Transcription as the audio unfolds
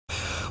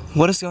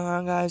What is going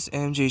on, guys?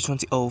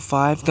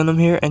 MJ2005 Gundam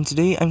here, and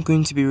today I'm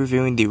going to be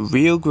reviewing the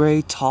Real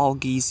Grey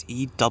Tallgeese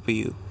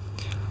EW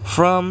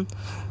from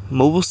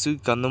Mobile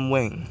Suit Gundam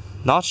Wing.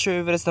 Not sure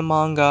if it is the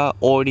manga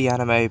or the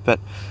anime, but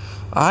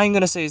I'm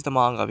gonna say it's the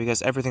manga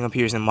because everything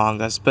appears in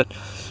mangas. But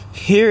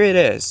here it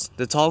is,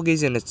 the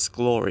Tallgeese in its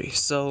glory.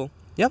 So,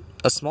 yep,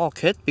 a small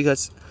kit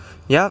because,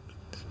 yeah,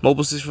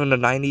 mobile suits from the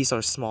 90s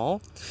are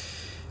small.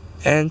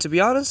 And to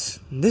be honest,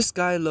 this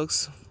guy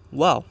looks,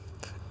 well,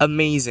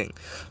 amazing.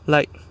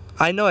 Like,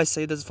 I know I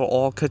say this for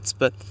all kits,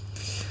 but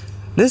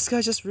this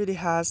guy just really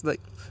has,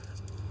 like,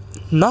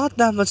 not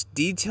that much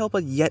detail,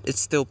 but yet it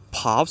still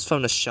pops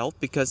from the shelf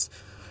because,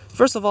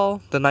 first of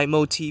all, the night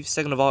motif,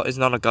 second of all, is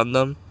not a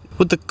Gundam.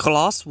 With the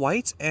gloss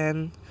white,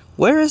 and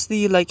where is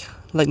the, like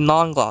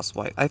non-gloss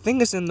white? I think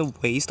it's in the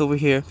waist over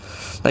here.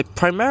 Like,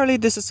 primarily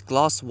this is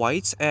gloss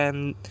white,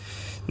 and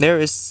there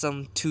is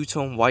some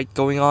two-tone white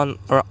going on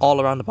all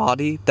around the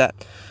body that,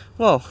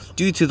 well,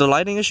 due to the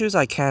lighting issues,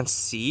 I can't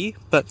see,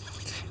 but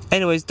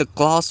anyways, the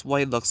gloss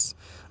white looks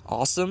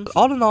awesome.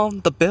 All in all,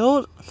 the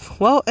build,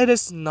 well, it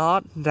is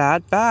not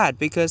that bad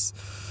because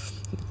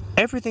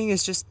everything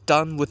is just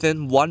done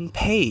within one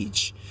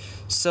page.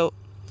 So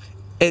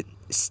it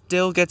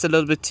still gets a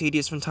little bit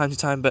tedious from time to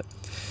time, but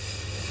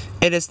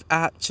it is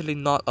actually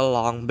not a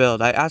long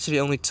build. I actually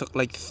only took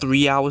like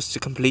 3 hours to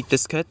complete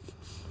this kit.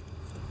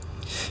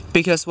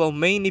 Because, well,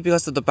 mainly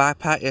because of the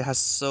backpack, it has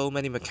so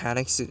many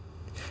mechanics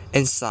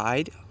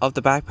inside of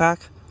the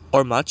backpack.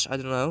 Or much, I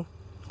don't know.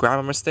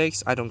 Grammar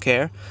mistakes, I don't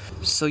care.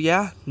 So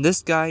yeah,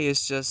 this guy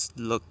is just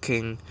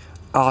looking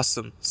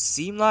awesome.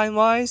 Seam line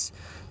wise,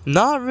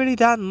 not really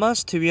that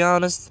much, to be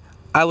honest.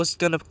 I was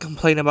gonna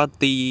complain about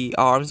the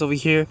arms over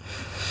here,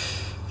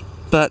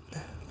 but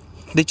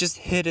they just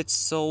hit it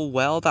so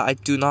well that I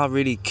do not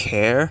really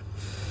care.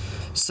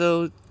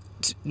 So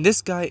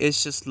this guy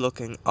is just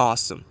looking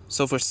awesome.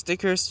 So for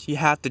stickers, you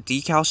have the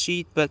decal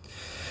sheet, but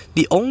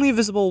the only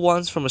visible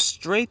ones from a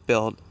straight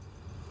build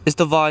is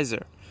the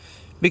visor.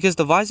 Because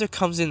the visor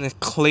comes in a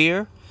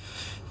clear,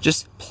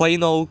 just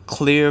plain old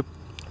clear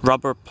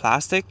rubber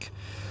plastic.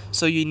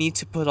 So you need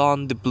to put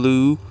on the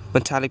blue,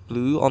 metallic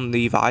blue on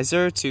the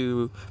visor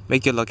to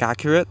make it look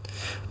accurate.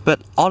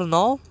 But all in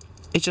all,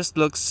 it just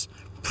looks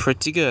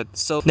pretty good.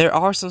 So there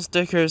are some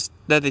stickers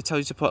that they tell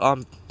you to put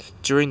on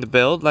during the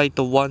build, like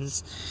the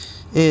ones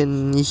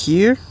in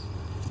here,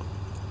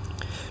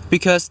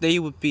 because they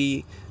would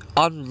be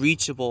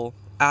unreachable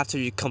after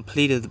you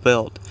completed the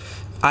build.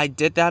 I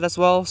did that as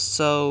well,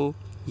 so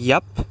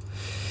yep.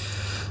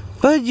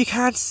 But you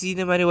can't see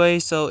them anyway,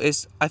 so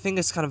I think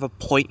it's kind of a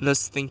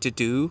pointless thing to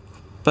do.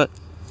 But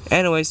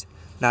anyways,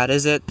 that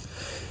is it.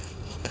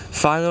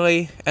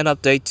 Finally, an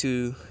update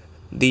to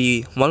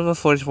the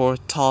 1144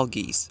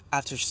 Tallgeese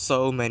after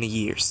so many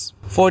years.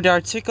 For the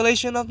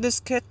articulation of this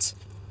kit,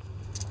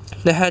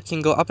 the head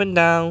can go up and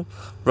down,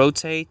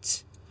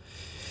 rotate.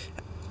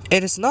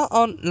 It is not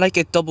on like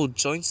a double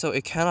joint, so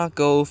it cannot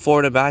go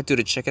forward and back to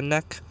the chicken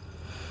neck,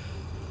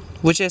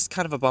 which is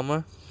kind of a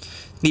bummer.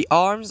 The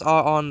arms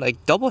are on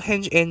like double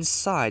hinge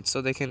inside,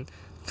 so they can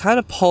kind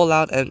of pull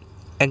out and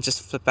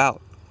just flip out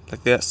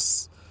like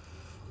this.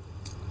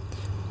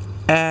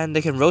 And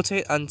they can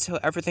rotate until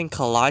everything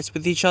collides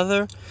with each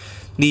other.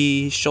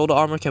 The shoulder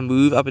armor can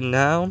move up and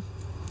down.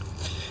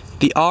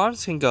 The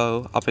arms can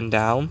go up and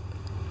down.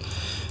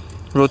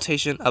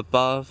 Rotation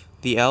above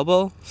the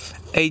elbow.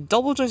 A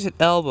double jointed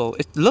elbow.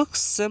 It looks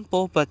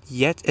simple, but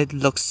yet it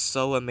looks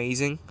so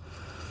amazing.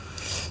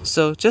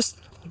 So just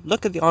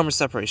look at the armor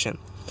separation.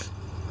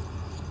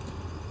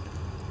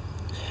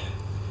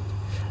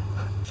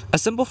 A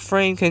simple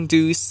frame can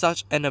do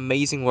such an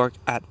amazing work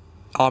at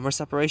armor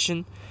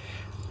separation.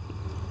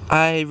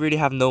 I really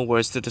have no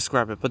words to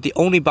describe it, but the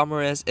only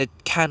bummer is it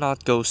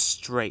cannot go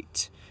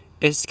straight.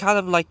 It's kind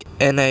of like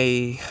in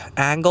a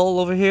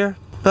angle over here,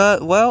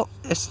 but well,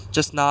 it's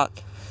just not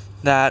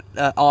that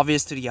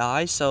obvious to the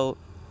eye, so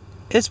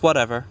it's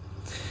whatever.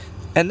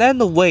 And then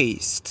the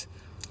waist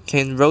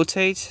can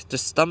rotate, the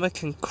stomach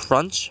can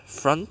crunch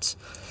front,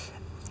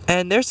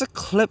 and there's a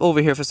clip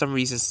over here for some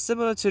reason,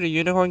 similar to the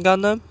Unicorn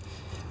Gundam,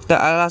 that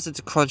allows it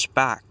to crunch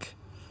back.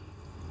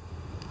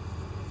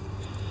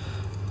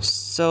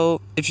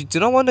 So if you do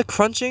not want the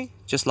crunching,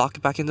 just lock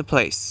it back into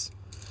place.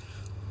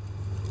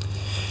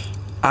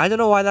 I don't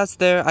know why that's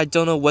there. I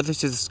don't know whether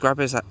to describe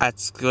it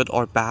as good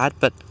or bad,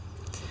 but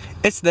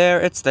it's there,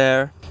 it's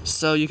there.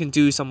 So you can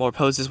do some more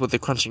poses with the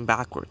crunching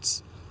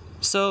backwards.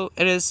 So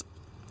it is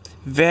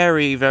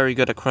very, very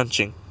good at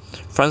crunching.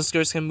 Front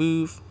skirts can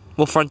move.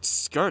 Well, front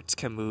skirts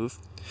can move,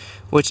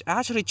 which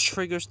actually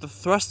triggers the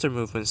thruster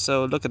movement.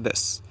 So look at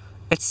this.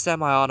 It's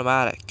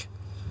semi-automatic,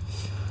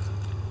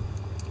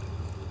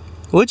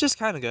 which is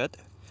kind of good.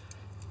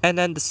 And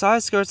then the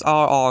side skirts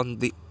are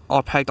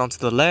pegged onto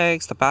the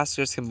legs. The back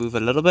skirts can move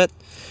a little bit.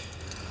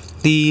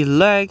 The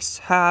legs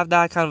have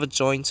that kind of a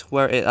joint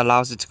where it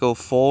allows it to go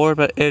forward,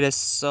 but it is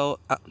so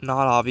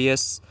not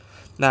obvious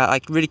that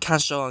I really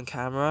can't show on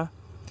camera.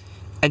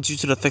 And due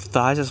to the thick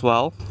thighs as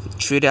well,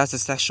 treat it as a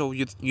sexual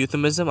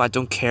euphemism. I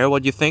don't care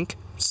what you think.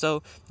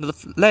 So the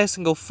legs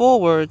can go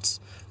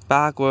forwards,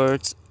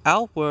 backwards,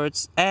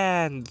 outwards,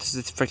 and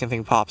this freaking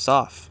thing pops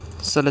off.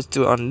 So let's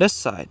do it on this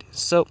side.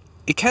 So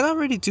it cannot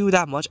really do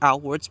that much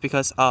outwards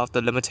because of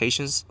the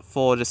limitations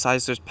for the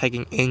sizers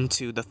pegging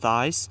into the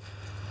thighs.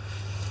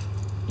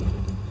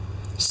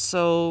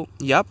 So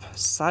yep,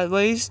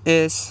 sideways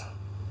is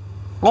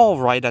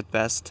alright at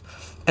best.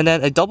 And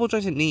then a double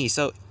jointed knee.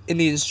 So in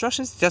the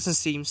instructions it doesn't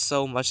seem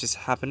so much is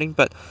happening,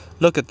 but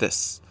look at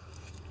this.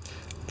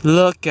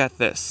 Look at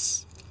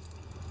this.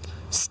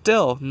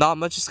 Still, not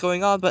much is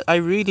going on, but I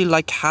really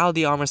like how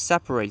the armor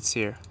separates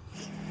here.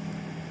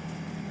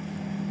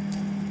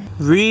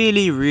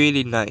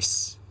 Really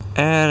nice.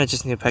 And I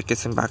just need to peg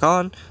this thing back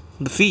on.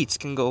 The feet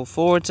can go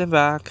forwards and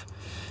back,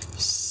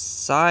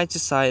 side to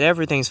side,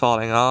 everything's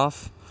falling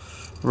off.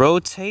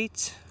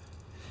 Rotate,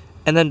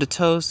 and then the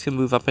toes can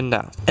move up and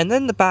down. And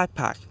then the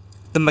backpack.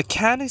 The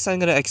mechanics I'm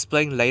going to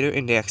explain later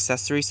in the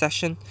accessory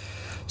section.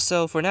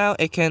 So for now,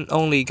 it can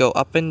only go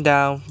up and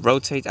down,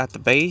 rotate at the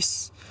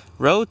base,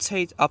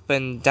 rotate up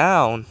and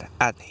down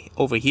at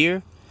over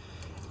here,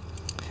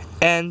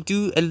 and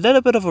do a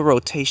little bit of a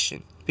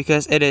rotation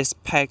because it is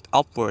pegged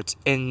upwards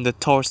in the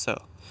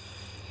torso.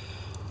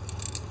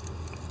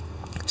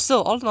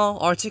 So all in all,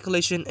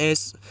 articulation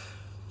is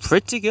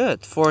pretty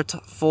good for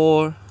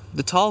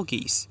the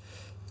Tallgeese.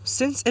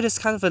 Since it is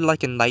kind of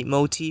like a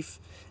leitmotif,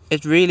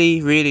 it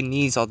really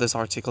needs all this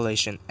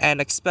articulation,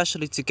 and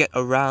especially to get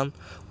around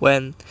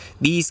when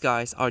these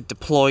guys are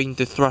deploying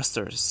the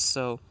thrusters.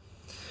 So,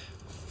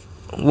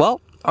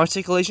 well,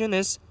 articulation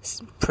is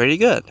pretty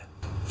good.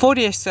 For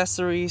the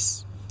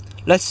accessories,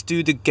 let's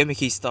do the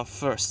gimmicky stuff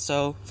first.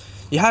 So,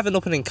 you have an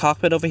opening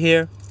cockpit over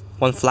here,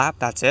 one flap,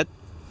 that's it.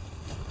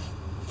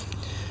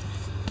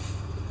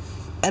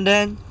 And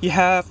then you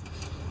have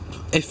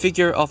a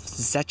figure of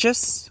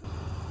Zetches,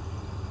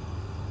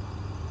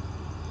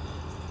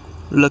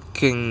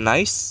 looking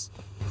nice.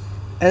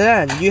 And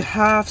then you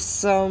have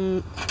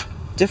some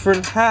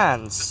different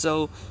hands.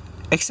 So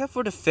except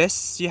for the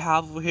fists you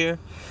have over here,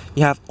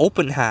 you have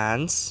open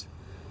hands.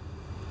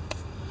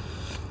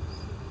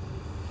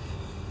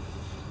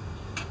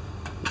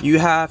 You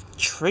have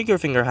trigger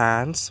finger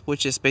hands,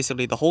 which is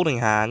basically the holding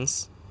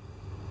hands.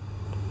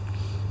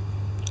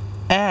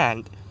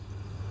 And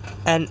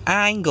an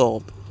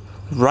angled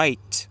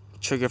right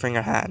trigger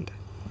finger hand.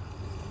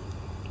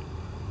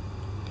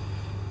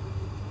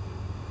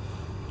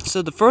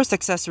 So the first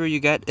accessory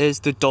you get is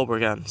the Dober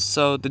gun.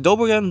 So the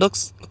Dober gun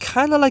looks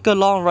kind of like a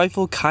long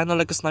rifle, kind of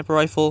like a sniper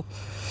rifle.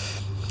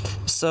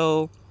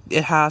 So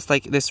it has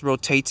like this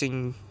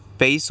rotating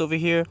base over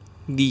here.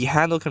 The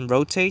handle can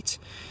rotate,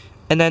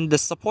 and then the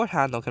support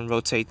handle can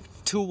rotate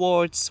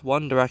towards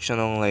one direction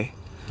only.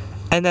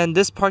 And then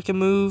this part can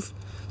move,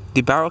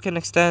 the barrel can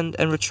extend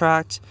and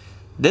retract,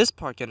 this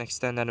part can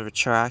extend and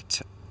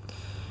retract,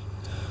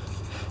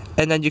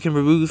 and then you can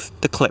remove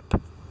the clip.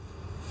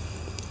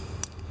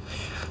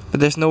 But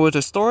there's nowhere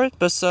to store it,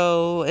 but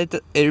so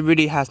it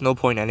really has no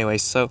point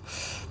anyways. So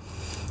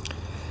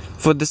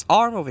for this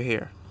arm over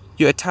here,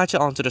 you attach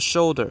it onto the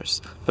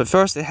shoulders. But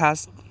first it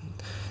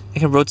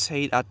can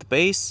rotate at the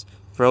base,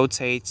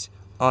 rotate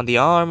on the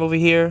arm over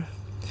here,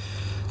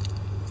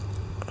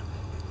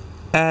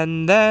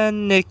 and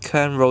then it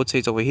can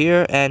rotate over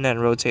here and then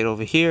rotate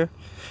over here.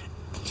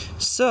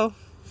 So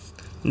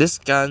this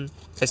gun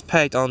is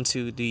pegged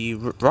onto the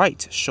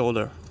right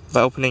shoulder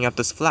by opening up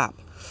this flap.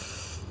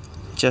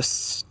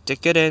 Just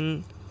stick it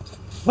in.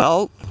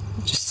 Well,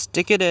 just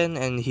stick it in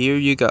and here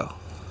you go.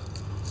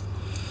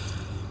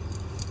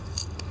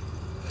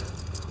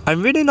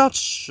 I'm really not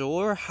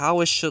sure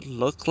how it should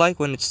look like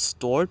when it's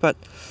stored, but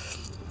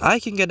I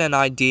can get an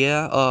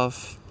idea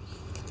of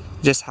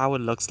just how it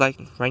looks like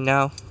right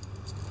now.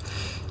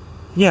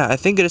 Yeah, I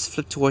think it is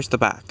flipped towards the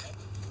back.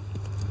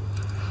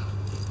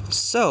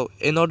 So,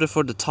 in order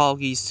for the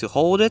Tallgeese to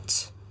hold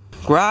it,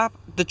 grab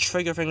the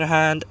trigger finger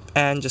hand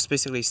and just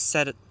basically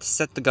set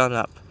the gun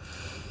up.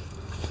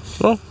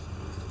 Well,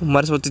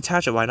 might as well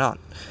detach it, why not?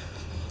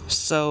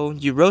 So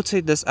you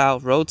rotate this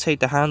out, rotate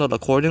the handle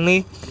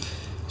accordingly,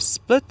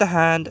 split the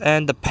hand,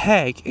 and the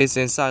peg is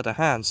inside the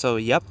hand. So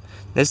yep,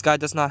 this guy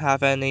does not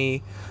have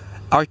any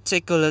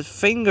articulate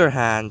finger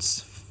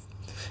hands.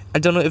 I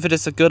don't know if it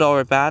is a good or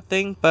a bad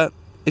thing, but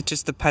it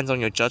just depends on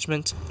your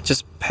judgment.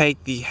 Just peg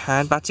the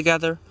hand back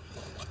together,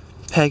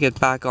 peg it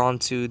back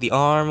onto the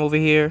arm over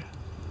here,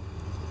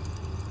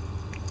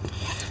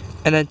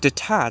 and then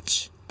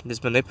detach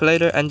this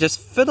manipulator and just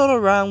fiddle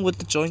around with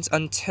the joints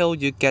until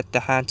you get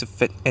the hand to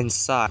fit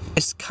inside.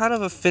 It's kind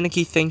of a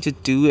finicky thing to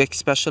do,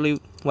 especially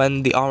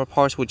when the armor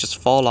parts would just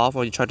fall off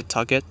when you try to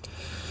tug it.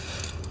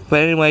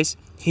 But anyways,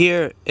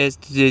 here is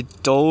the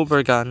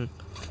Dober gun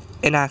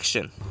in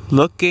action,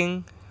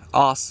 looking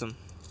awesome.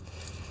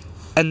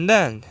 And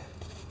then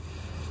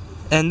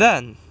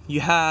you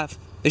have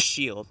the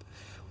shield.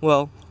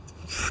 Well,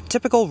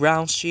 typical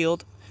round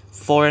shield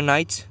for a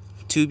knight,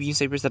 2 beam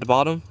sabers at the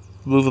bottom,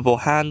 movable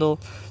handle.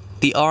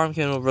 The arm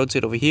can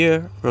rotate over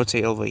here,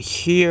 rotate over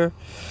here,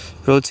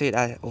 rotate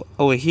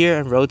over here,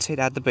 and rotate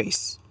at the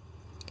base.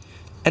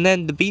 And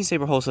then the beam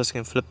saber holsters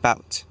can flip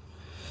out.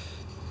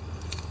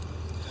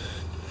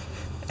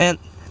 And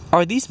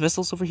are these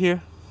missiles over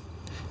here?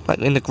 Like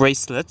in the gray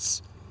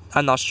slits?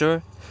 I'm not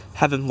sure.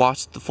 Haven't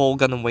watched the full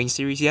Gundam Wing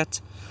series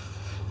yet.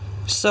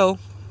 So,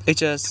 it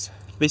just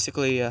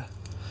basically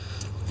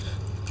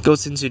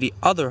goes into the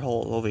other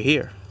hole over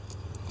here.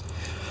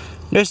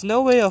 There's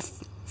no way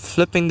of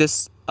flipping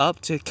this up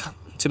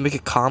to make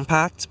it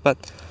compact,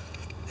 but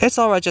it's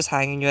alright just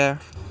hanging there.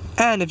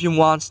 And if you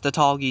want the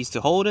Tallgeese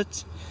to hold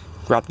it,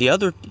 grab the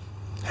other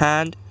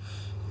hand.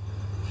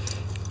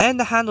 And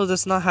the handle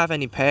does not have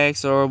any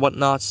pegs or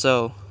whatnot,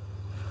 so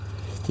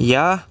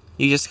yeah,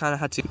 you just kind of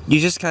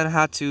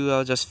had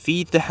to just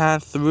feed the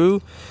hand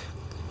through,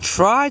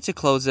 try to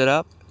close it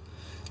up,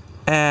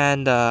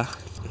 and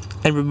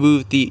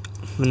remove the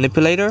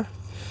manipulator,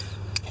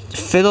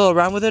 fiddle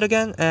around with it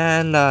again,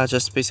 and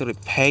just basically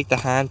peg the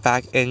hand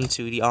back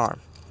into the arm.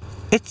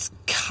 It's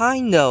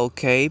kinda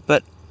okay,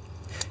 but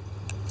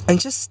I'm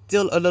just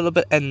still a little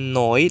bit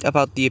annoyed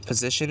about the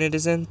position it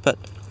is in. But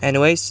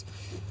anyways,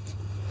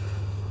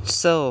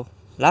 so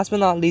last but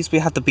not least, we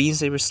have the beams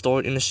they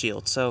restored in the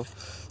shield, so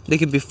they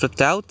can be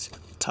flipped out,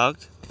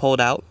 tugged, pulled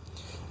out.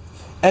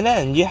 And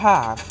then you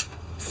have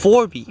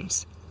 4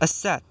 beams, a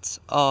set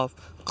of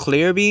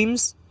clear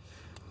beams,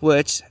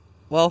 which,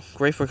 well,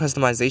 great for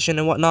customization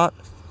and whatnot.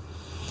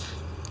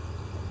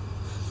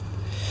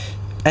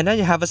 And then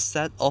you have a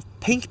set of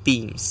pink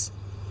beams,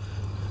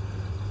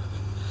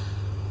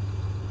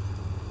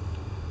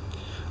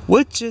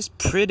 which is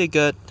pretty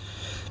good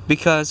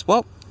because,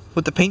 well,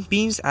 with the pink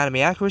beams, anime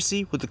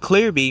accuracy, with the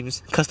clear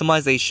beams,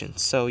 customization.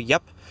 So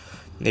yep,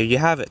 there you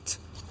have it.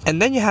 And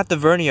then you have the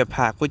vernier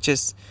pack, which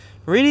is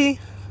really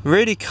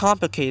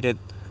complicated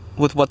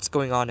with what's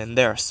going on in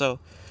there. So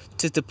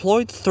to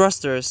deploy the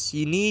thrusters,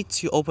 you need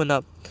to open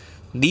up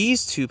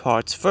these 2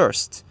 parts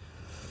first,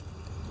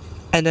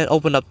 and then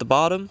open up the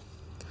bottom.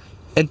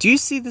 And do you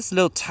see this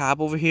little tab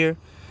over here?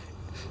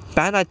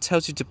 Bandai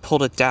tells you to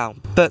pull it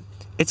down, but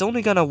it's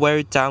only gonna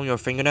wear down your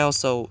fingernail.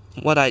 So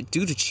what I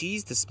do to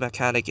cheese this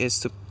mechanic is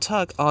to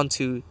tug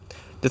onto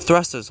the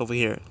thrusters over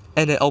here,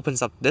 and it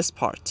opens up this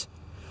part.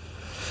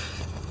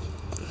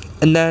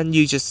 And then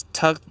you just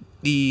tug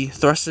the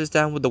thrusters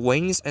down with the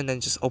wings, and then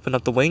just open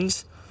up the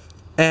wings.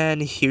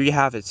 And here you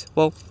have it.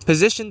 Well,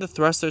 position the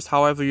thrusters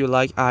however you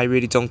like, I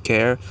really don't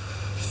care.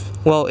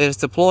 Well, it is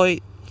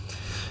deployed,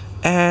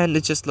 and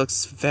it just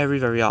looks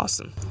very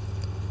awesome.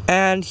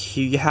 And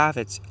here you have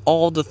it.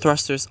 All the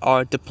thrusters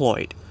are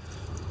deployed.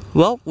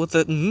 Well, with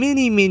a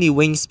mini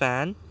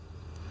wingspan,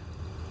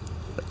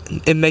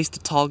 it makes the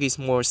Tallgeese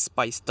more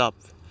spiced up,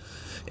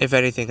 if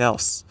anything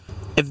else.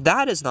 If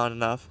that is not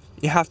enough,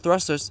 you have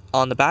thrusters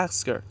on the back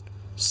skirt,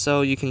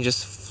 so you can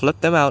just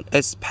flip them out.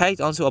 It's pegged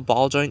onto a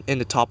ball joint in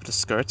the top of the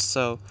skirt,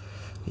 so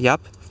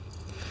yep.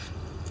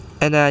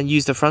 And then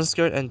use the front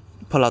skirt and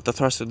pull out the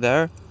thruster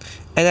there.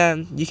 And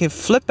then you can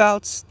flip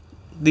out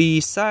the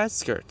side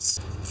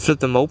skirts, flip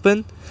them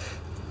open,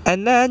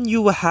 and then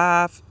you will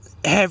have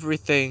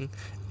everything,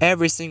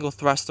 every single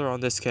thruster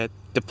on this kit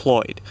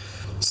deployed.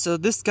 So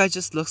this guy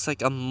just looks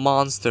like a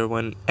monster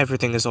when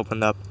everything is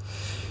opened up.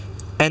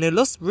 And it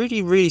looks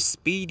really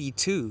speedy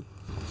too.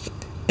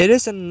 It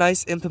is a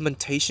nice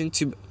implementation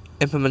to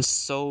implement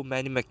so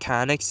many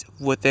mechanics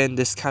within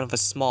this kind of a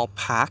small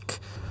pack,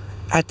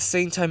 at the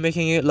same time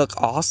making it look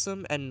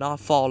awesome and not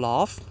fall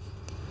off.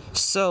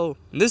 So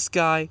this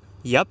guy,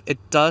 yep, it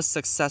does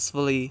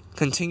successfully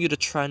continue the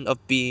trend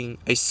of being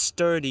a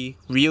sturdy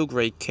real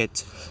grade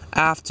kit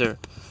after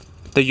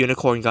the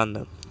Unicorn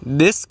Gundam.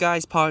 This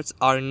guy's parts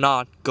are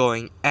not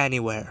going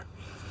anywhere.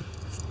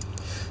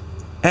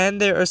 And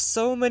there are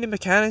so many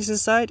mechanics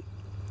inside,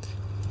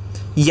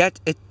 yet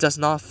it does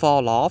not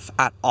fall off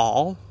at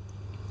all.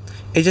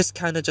 It just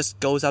kind of just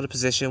goes out of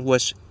position,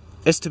 which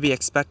is to be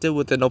expected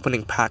with an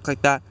opening pack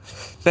like that.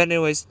 But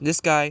anyways,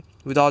 this guy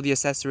with all the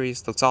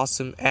accessories looks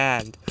awesome,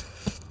 and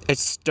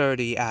it's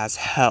sturdy as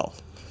hell.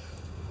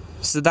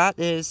 So that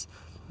is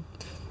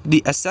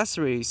the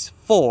accessories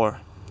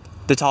for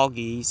the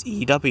Tallgeese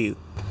EW.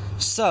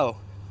 So,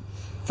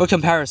 for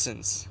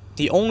comparisons,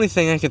 the only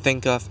thing I can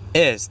think of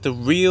is the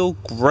real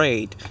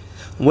grade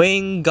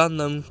Wing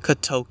Gundam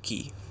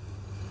Kotoki.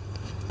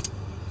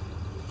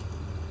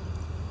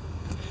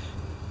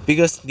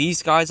 Because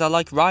these guys are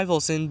like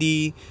rivals in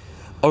the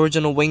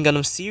original Wing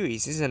Gundam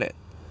series, isn't it?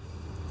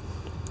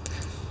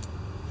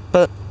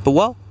 But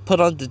well, put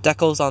on the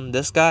decals on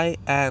this guy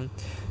and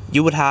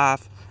you would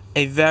have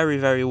a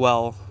very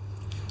well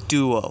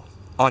duo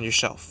on your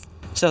shelf.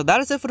 So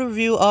that is it for the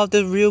review of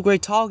the real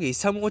grade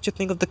Tallgeese. Tell me what you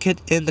think of the kit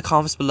in the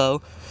comments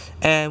below,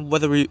 and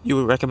whether you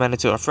would recommend it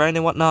to a friend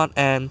and whatnot.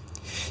 And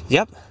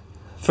yep,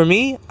 for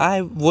me,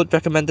 I would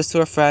recommend this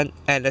to a friend,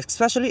 and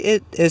especially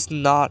it is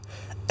not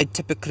a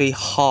typically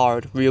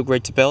hard real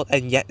grade to build,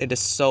 and yet it is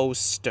so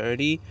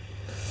sturdy.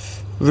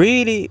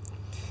 Really,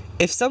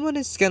 if someone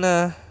is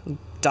gonna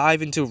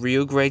dive into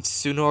real grade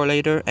sooner or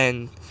later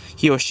and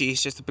he or she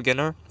is just a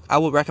beginner, I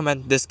would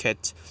recommend this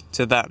kit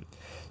to them.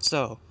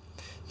 So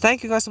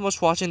Thank you guys so much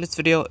for watching this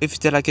video. If you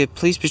did like it,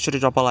 please be sure to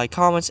drop a like,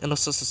 comment, and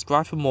also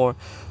subscribe for more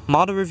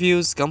model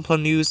reviews, gunplay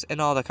news,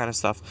 and all that kind of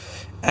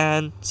stuff.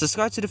 And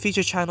subscribe to the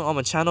featured channel on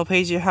my channel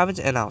page if you haven't,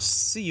 and I'll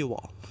see you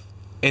all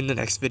in the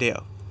next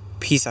video.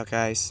 Peace out,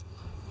 guys.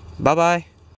 Bye bye.